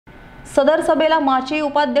सदर सभेला माजी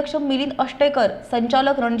उपाध्यक्ष मिलिंद अष्टेकर,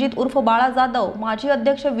 संचालक रणजित उर्फ बाळा जाधव, माजी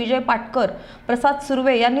अध्यक्ष विजय पाटकर, प्रसाद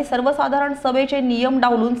सुर्वे यांनी सर्वसाधारण सभेचे नियम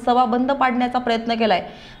डावलून सभा बंद पाडण्याचा प्रयत्न केलाय।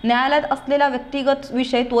 न्यायालयात असलेला व्यक्तिगत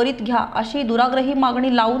विषय त्वरित घ्या अशी दुराग्रही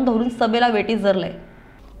मागणी लावून धरून सभेला वेठीस धरलंय।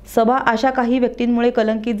 सभा अशा काही व्यक्तींमुळे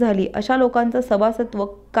कलंकित झाली, अशा लोकांचं सभासदत्व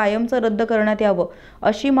कायमचं रद्द करण्यात यावं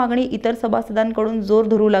अशी मागणी इतर सभासदांकडून जोर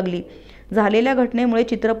धरू लागली। झालेल्या घटनेमुळे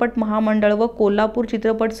चित्रपट महामंडळ व कोल्हापूर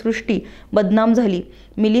चित्रपट सृष्टी बदनाम झाली।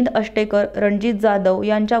 मिलिंद अष्टेकर, रणजित जाधव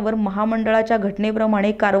यांच्यावर महामंडळाच्या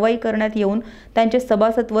घटनेप्रमाणे कारवाई करण्यात येऊन त्यांचे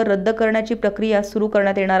सभासदत्व रद्द करण्याची प्रक्रिया सुरू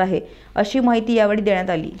करण्यात येणार आहे, अशी माहिती यावेळी देण्यात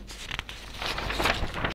आली।